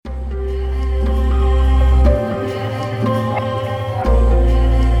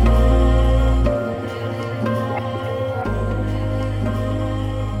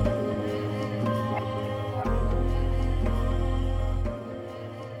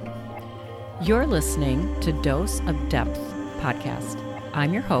You're listening to Dose of Depth podcast.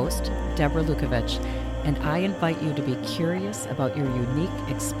 I'm your host, Deborah Lukovich, and I invite you to be curious about your unique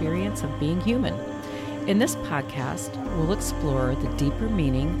experience of being human. In this podcast, we'll explore the deeper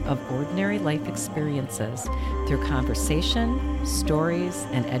meaning of ordinary life experiences through conversation, stories,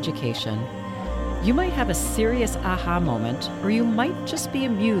 and education. You might have a serious aha moment, or you might just be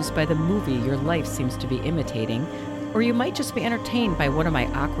amused by the movie your life seems to be imitating, or you might just be entertained by one of my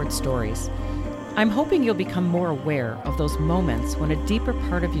awkward stories. I'm hoping you'll become more aware of those moments when a deeper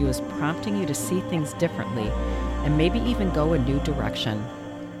part of you is prompting you to see things differently and maybe even go a new direction.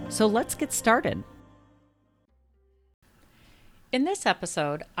 So let's get started. In this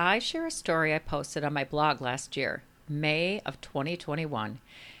episode, I share a story I posted on my blog last year, May of 2021,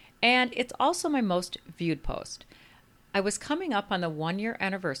 and it's also my most viewed post. I was coming up on the 1-year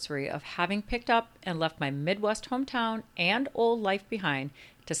anniversary of having picked up and left my Midwest hometown and old life behind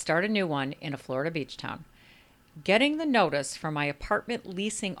to start a new one in a Florida beach town. Getting the notice from my apartment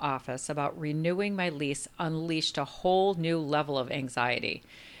leasing office about renewing my lease unleashed a whole new level of anxiety.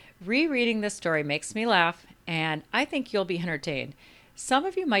 Rereading this story makes me laugh, and I think you'll be entertained. Some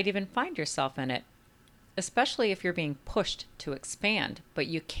of you might even find yourself in it, especially if you're being pushed to expand, but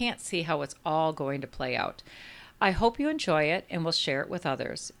you can't see how it's all going to play out. I hope you enjoy it and will share it with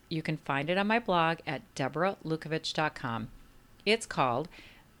others. You can find it on my blog at deborahlukovich.com. It's called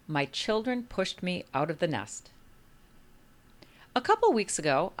My Children Pushed Me Out of the Nest. A couple weeks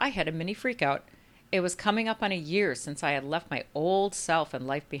ago, I had a mini freakout. It was coming up on a year since I had left my old self and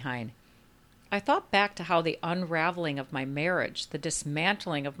life behind. I thought back to how the unraveling of my marriage, the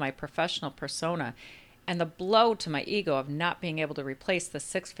dismantling of my professional persona, and the blow to my ego of not being able to replace the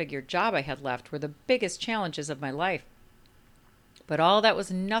 6-figure job I had left were the biggest challenges of my life. But all that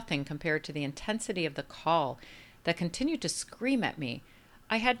was nothing compared to the intensity of the call that continued to scream at me.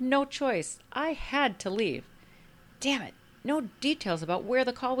 I had no choice. I had to leave. Damn it, no details about where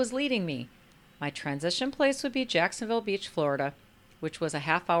the call was leading me. My transition place would be Jacksonville Beach, Florida, which was a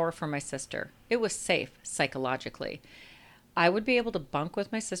half hour from my sister. It was safe psychologically. I would be able to bunk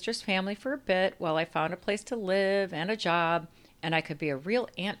with my sister's family for a bit while I found a place to live and a job, and I could be a real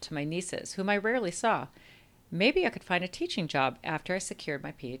aunt to my nieces, whom I rarely saw. Maybe I could find a teaching job after I secured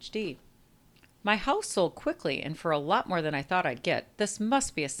my PhD. My house sold quickly and for a lot more than I thought I'd get. This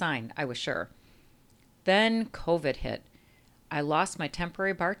must be a sign, I was sure. Then COVID hit. I lost my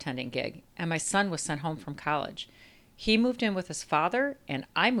temporary bartending gig, and my son was sent home from college. He moved in with his father, and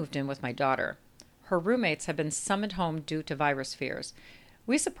I moved in with my daughter. Her roommates had been summoned home due to virus fears.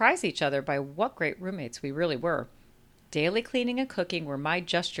 We surprised each other by what great roommates we really were. Daily cleaning and cooking were my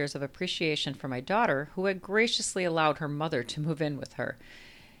gestures of appreciation for my daughter, who had graciously allowed her mother to move in with her.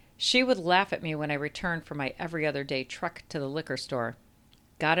 She would laugh at me when I returned from my every other day trek to the liquor store.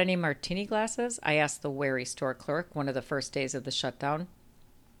 Got any martini glasses? I asked the wary store clerk one of the first days of the shutdown.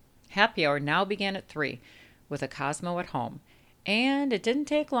 Happy hour now began at 3, with a Cosmo at home. And it didn't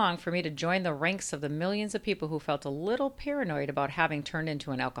take long for me to join the ranks of the millions of people who felt a little paranoid about having turned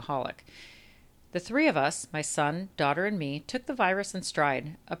into an alcoholic. The 3 of us, my son, daughter, and me, took the virus in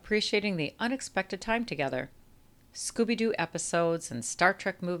stride, appreciating the unexpected time together. Scooby-Doo episodes and Star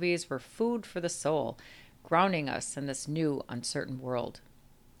Trek movies were food for the soul, grounding us in this new, uncertain world.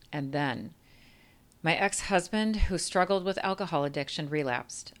 And then, my ex-husband, who struggled with alcohol addiction,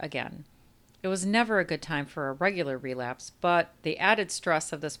 relapsed again. It was never a good time for a regular relapse, but the added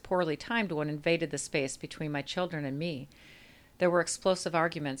stress of this poorly timed one invaded the space between my children and me. There were explosive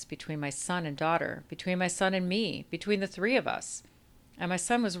arguments between my son and daughter, between my son and me, between the 3 of us. And my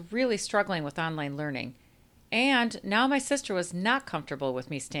son was really struggling with online learning. And now my sister was not comfortable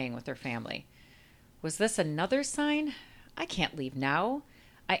with me staying with her family. Was this another sign? I can't leave now.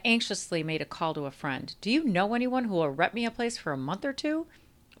 I anxiously made a call to a friend. Do you know anyone who will rent me a place for a month or 2?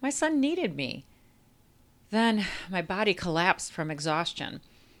 My son needed me. Then my body collapsed from exhaustion.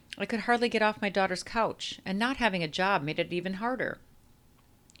 I could hardly get off my daughter's couch, and not having a job made it even harder.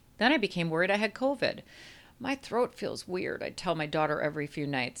 Then I became worried I had COVID. My throat feels weird, I'd tell my daughter every few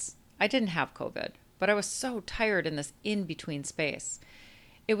nights. I didn't have COVID, but I was so tired in this in-between space.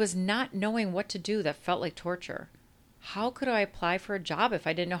 It was not knowing what to do that felt like torture. How could I apply for a job if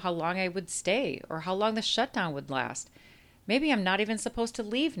I didn't know how long I would stay or how long the shutdown would last? Maybe I'm not even supposed to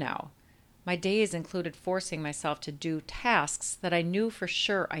leave now. My days included forcing myself to do tasks that I knew for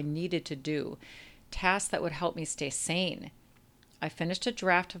sure I needed to do, tasks that would help me stay sane. I finished a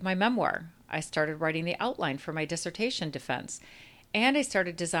draft of my memoir. I started writing the outline for my dissertation defense, and I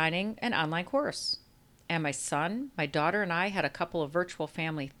started designing an online course. And my son, my daughter, and I had a couple of virtual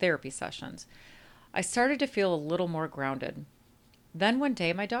family therapy sessions. I started to feel a little more grounded. Then one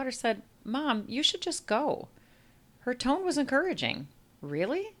day my daughter said, "Mom, you should just go." Her tone was encouraging.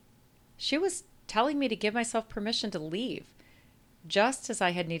 Really? She was telling me to give myself permission to leave, just as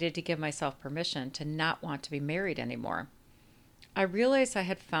I had needed to give myself permission to not want to be married anymore. I realized I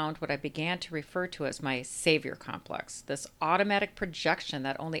had found what I began to refer to as my savior complex, this automatic projection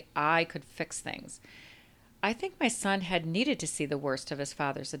that only I could fix things. I think my son had needed to see the worst of his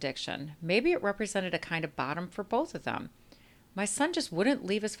father's addiction. Maybe it represented a kind of bottom for both of them. My son just wouldn't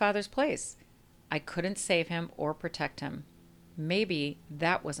leave his father's place. I couldn't save him or protect him. Maybe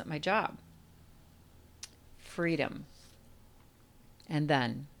that wasn't my job. Freedom. And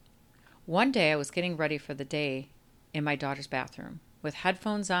then, one day I was getting ready for the day in my daughter's bathroom, with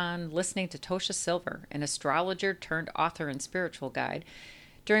headphones on, listening to Tosha Silver, an astrologer turned author and spiritual guide,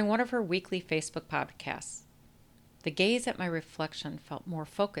 during one of her weekly Facebook podcasts. The gaze at my reflection felt more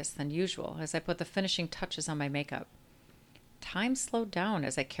focused than usual as I put the finishing touches on my makeup. Time slowed down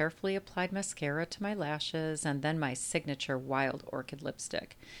as I carefully applied mascara to my lashes and then my signature wild orchid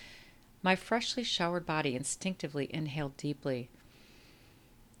lipstick. My freshly showered body instinctively inhaled deeply,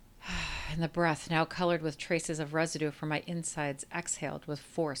 and the breath, now colored with traces of residue from my insides, exhaled with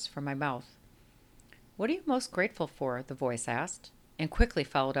force from my mouth. "What are you most grateful for?" the voice asked, and quickly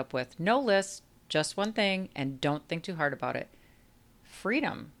followed up with, "No list, just one thing, and don't think too hard about it."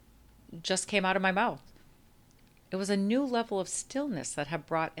 "Freedom," just came out of my mouth. It was a new level of stillness that had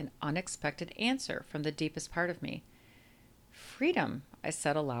brought an unexpected answer from the deepest part of me. "Freedom," I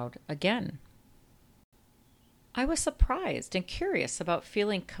said aloud again. I was surprised and curious about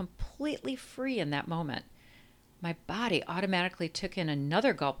feeling completely free in that moment. My body automatically took in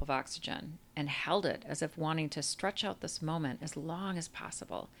another gulp of oxygen and held it as if wanting to stretch out this moment as long as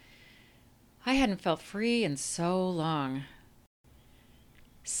possible. I hadn't felt free in so long.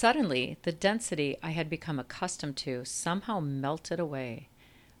 Suddenly, the density I had become accustomed to somehow melted away.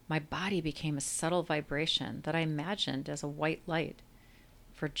 My body became a subtle vibration that I imagined as a white light.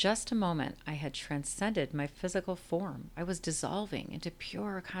 For just a moment, I had transcended my physical form. I was dissolving into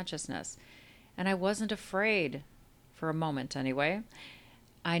pure consciousness, and I wasn't afraid, for a moment anyway.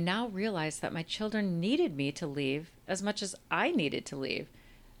 I now realized that my children needed me to leave as much as I needed to leave.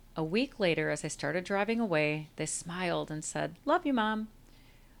 A week later, as I started driving away, they smiled and said, "Love you, Mom."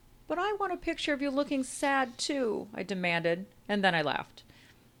 "But I want a picture of you looking sad, too," I demanded, and then I laughed.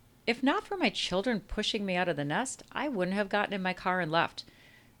 If not for my children pushing me out of the nest, I wouldn't have gotten in my car and left.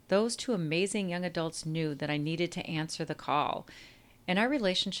 Those two amazing young adults knew that I needed to answer the call. And our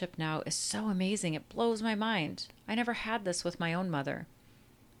relationship now is so amazing, it blows my mind. I never had this with my own mother.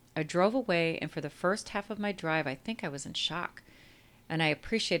 I drove away, and for the first half of my drive, I think I was in shock. And I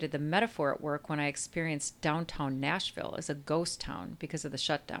appreciated the metaphor at work when I experienced downtown Nashville as a ghost town because of the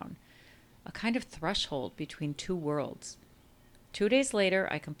shutdown, a kind of threshold between two worlds. 2 days later,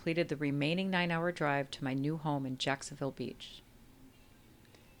 I completed the remaining 9-hour drive to my new home in Jacksonville Beach.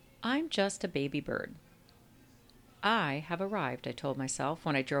 I'm just a baby bird. I have arrived, I told myself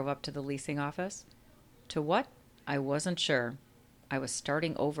when I drove up to the leasing office. To what? I wasn't sure. I was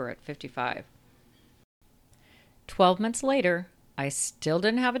starting over at 55. 12 months later, I still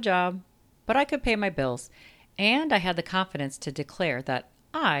didn't have a job, but I could pay my bills, and I had the confidence to declare that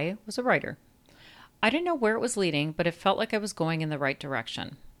I was a writer. I didn't know where it was leading, but it felt like I was going in the right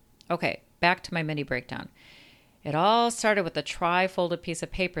direction. Okay, back to my mini breakdown. It all started with a tri-folded piece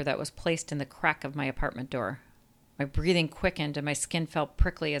of paper that was placed in the crack of my apartment door. My breathing quickened and my skin felt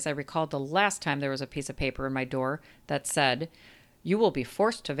prickly as I recalled the last time there was a piece of paper in my door that said, "You will be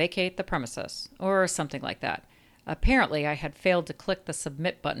forced to vacate the premises," or something like that. Apparently, I had failed to click the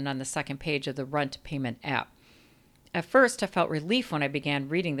submit button on the second page of the rent payment app. At first, I felt relief when I began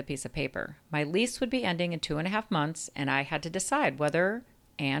reading the piece of paper. My lease would be ending in 2.5 months, and I had to decide whether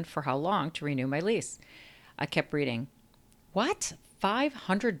and for how long to renew my lease. I kept reading. What?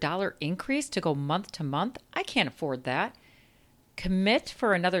 $500 increase to go month to month? I can't afford that. Commit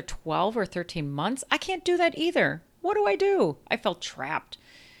for another 12 or 13 months? I can't do that either. What do I do? I felt trapped.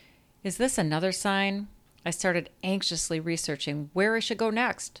 Is this another sign? I started anxiously researching where I should go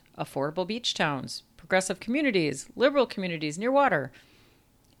next. Affordable beach towns, progressive communities, liberal communities near water.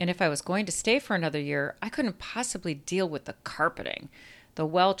 And if I was going to stay for another year, I couldn't possibly deal with the carpeting. The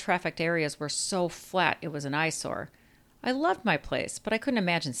well-trafficked areas were so flat it was an eyesore. I loved my place, but I couldn't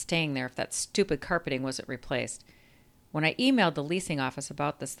imagine staying there if that stupid carpeting wasn't replaced. When I emailed the leasing office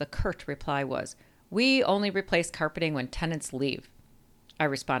about this, the curt reply was, "We only replace carpeting when tenants leave." I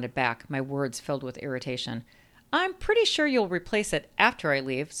responded back, my words filled with irritation. "I'm pretty sure you'll replace it after I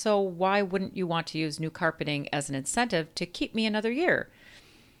leave, so why wouldn't you want to use new carpeting as an incentive to keep me another year?"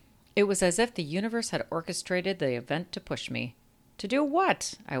 It was as if the universe had orchestrated the event to push me. To do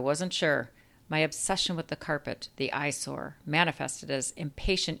what? I wasn't sure. My obsession with the carpet, the eyesore, manifested as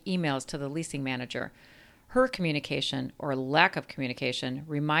impatient emails to the leasing manager. Her communication, or lack of communication,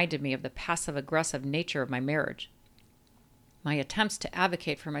 reminded me of the passive-aggressive nature of my marriage. My attempts to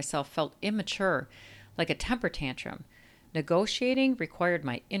advocate for myself felt immature, like a temper tantrum. Negotiating required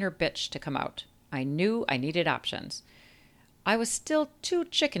my inner bitch to come out. I knew I needed options. I was still too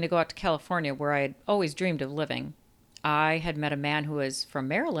chicken to go out to California, where I had always dreamed of living. I had met a man who was from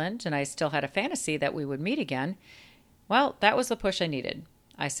Maryland, and I still had a fantasy that we would meet again. Well, that was the push I needed.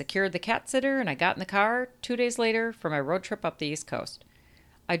 I secured the cat sitter, and I got in the car 2 days later for my road trip up the East Coast.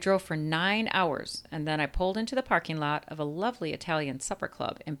 I drove for 9 hours, and then I pulled into the parking lot of a lovely Italian supper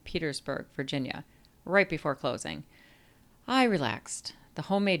club in Petersburg, Virginia, right before closing. I relaxed. The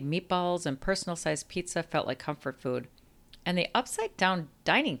homemade meatballs and personal-sized pizza felt like comfort food, and the upside-down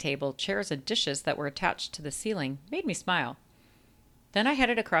dining table, chairs, and dishes that were attached to the ceiling made me smile. Then I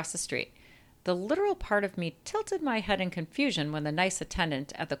headed across the street. The literal part of me tilted my head in confusion when the nice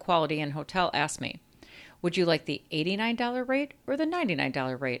attendant at the Quality Inn Hotel asked me, "Would you like the $89 rate or the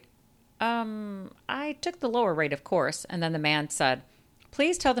 $99 rate?" I took the lower rate, of course, and then the man said,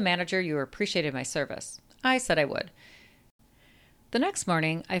 "Please tell the manager you appreciated my service." I said I would. The next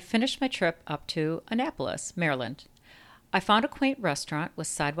morning, I finished my trip up to Annapolis, Maryland. I found a quaint restaurant with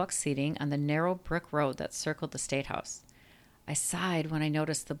sidewalk seating on the narrow brick road that circled the State House. I sighed when I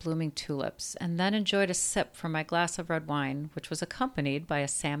noticed the blooming tulips, and then enjoyed a sip from my glass of red wine, which was accompanied by a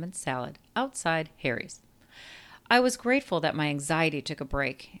salmon salad outside Harry's. I was grateful that my anxiety took a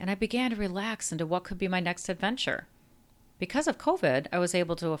break, and I began to relax into what could be my next adventure. Because of COVID, I was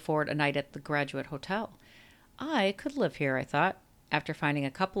able to afford a night at the Graduate Hotel. I could live here, I thought, after finding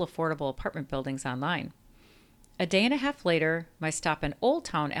a couple affordable apartment buildings online. A day and a half later, my stop in Old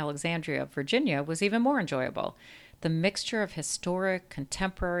Town Alexandria, Virginia, was even more enjoyable. The mixture of historic,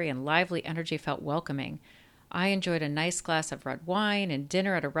 contemporary, and lively energy felt welcoming. I enjoyed a nice glass of red wine and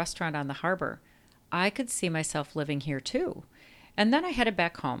dinner at a restaurant on the harbor. I could see myself living here too. And then I headed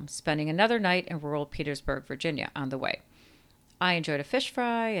back home, spending another night in rural Petersburg, Virginia, on the way. I enjoyed a fish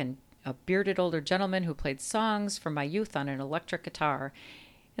fry and a bearded older gentleman who played songs from my youth on an electric guitar.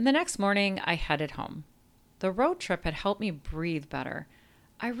 And the next morning, I headed home. The road trip had helped me breathe better.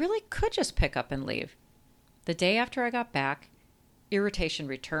 I really could just pick up and leave. The day after I got back, irritation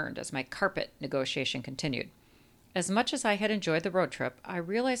returned as my carpet negotiation continued. As much as I had enjoyed the road trip, I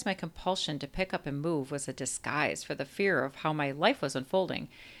realized my compulsion to pick up and move was a disguise for the fear of how my life was unfolding.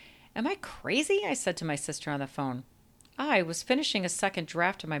 "Am I crazy?" I said to my sister on the phone. I was finishing a second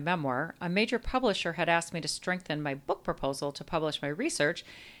draft of my memoir. A major publisher had asked me to strengthen my book proposal to publish my research,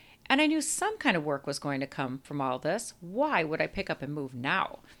 and I knew some kind of work was going to come from all this. Why would I pick up and move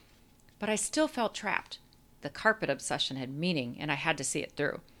now? But I still felt trapped. The carpet obsession had meaning, and I had to see it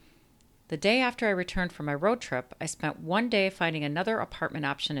through. The day after I returned from my road trip, I spent one day finding another apartment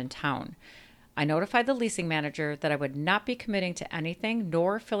option in town. I notified the leasing manager that I would not be committing to anything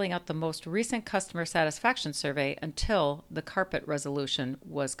nor filling out the most recent customer satisfaction survey until the carpet resolution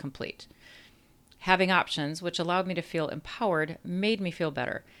was complete. Having options, which allowed me to feel empowered, made me feel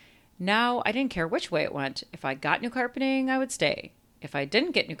better. Now I didn't care which way it went. If I got new carpeting, I would stay. If I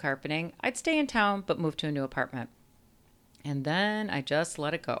didn't get new carpeting, I'd stay in town but move to a new apartment. And then I just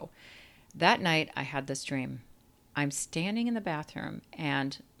let it go. That night, I had this dream. I'm standing in the bathroom,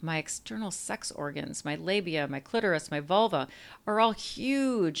 and my external sex organs, my labia, my clitoris, my vulva, are all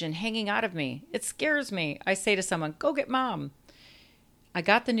huge and hanging out of me. It scares me. I say to someone, "Go get mom." I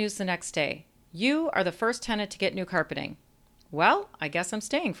got the news the next day. "You are the first tenant to get new carpeting." Well, I guess I'm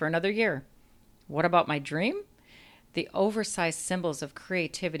staying for another year. What about my dream? The oversized symbols of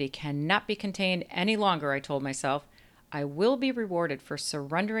creativity cannot be contained any longer, I told myself. I will be rewarded for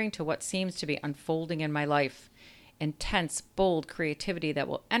surrendering to what seems to be unfolding in my life. Intense, bold creativity that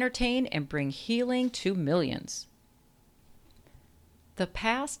will entertain and bring healing to millions. The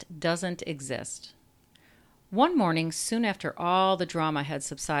past doesn't exist. One morning, soon after all the drama had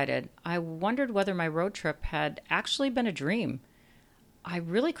subsided, I wondered whether my road trip had actually been a dream. I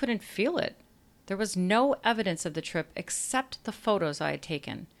really couldn't feel it. There was no evidence of the trip except the photos I had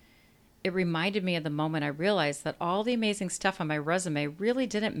taken. It reminded me of the moment I realized that all the amazing stuff on my resume really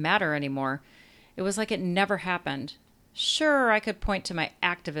didn't matter anymore. It was like it never happened. Sure, I could point to my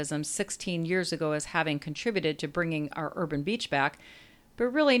activism 16 years ago as having contributed to bringing our urban beach back, but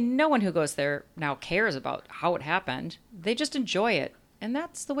really no one who goes there now cares about how it happened. They just enjoy it, and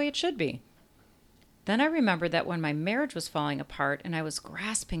that's the way it should be. Then I remembered that when my marriage was falling apart and I was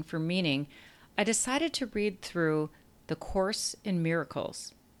grasping for meaning, I decided to read through The Course in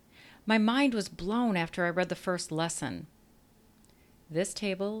Miracles. My mind was blown after I read the first lesson. This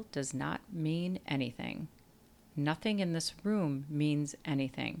table does not mean anything. Nothing in this room means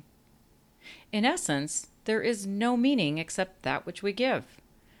anything. In essence, there is no meaning except that which we give.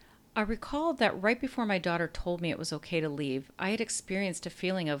 I recalled that right before my daughter told me it was okay to leave, I had experienced a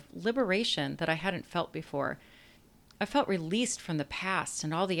feeling of liberation that I hadn't felt before. I felt released from the past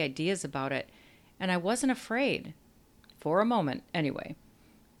and all the ideas about it, and I wasn't afraid. For a moment, anyway.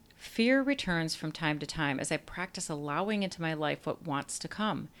 Fear returns from time to time as I practice allowing into my life what wants to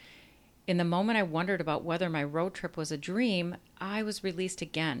come. In the moment I wondered about whether my road trip was a dream, I was released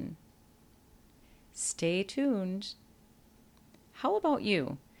again. Stay tuned. How about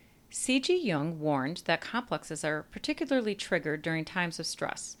you? C.G. Jung warned that complexes are particularly triggered during times of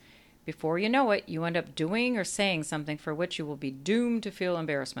stress. Before you know it, you end up doing or saying something for which you will be doomed to feel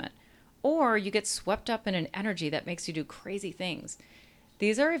embarrassment. Or you get swept up in an energy that makes you do crazy things.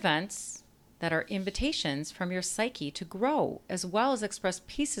 These are events that are invitations from your psyche to grow, as well as express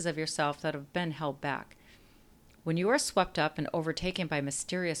pieces of yourself that have been held back. When you are swept up and overtaken by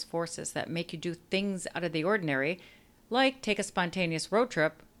mysterious forces that make you do things out of the ordinary, like take a spontaneous road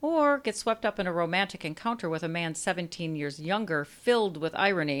trip, or get swept up in a romantic encounter with a man 17 years younger, filled with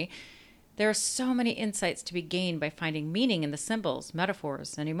irony, there are so many insights to be gained by finding meaning in the symbols,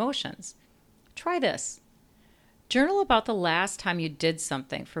 metaphors, and emotions. Try this. Journal about the last time you did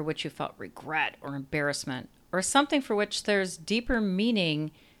something for which you felt regret or embarrassment, or something for which there's deeper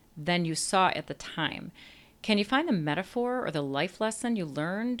meaning than you saw at the time. Can you find the metaphor or the life lesson you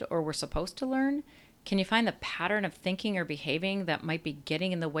learned or were supposed to learn? Can you find the pattern of thinking or behaving that might be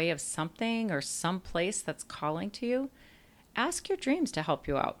getting in the way of something or some place that's calling to you? Ask your dreams to help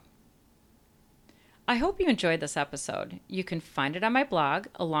you out. I hope you enjoyed this episode. You can find it on my blog,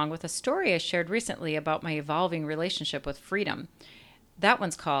 along with a story I shared recently about my evolving relationship with freedom. That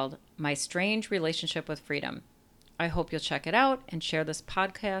one's called My Strange Relationship with Freedom. I hope you'll check it out and share this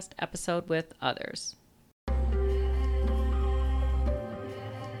podcast episode with others.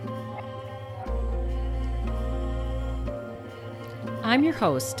 I'm your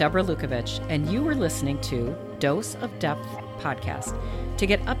host, Deborah Lukovich, and you are listening to Dose of Depth podcast. To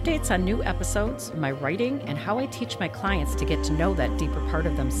get updates on new episodes, my writing, and how I teach my clients to get to know that deeper part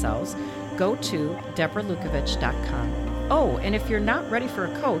of themselves, go to deborahlukovich.com. Oh, and if you're not ready for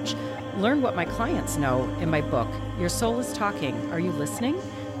a coach, learn what my clients know in my book, Your Soul is Talking. Are you listening?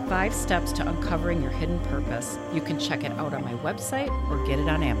 5 Steps to Uncovering Your Hidden Purpose. You can check it out on my website or get it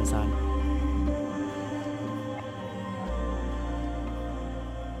on Amazon.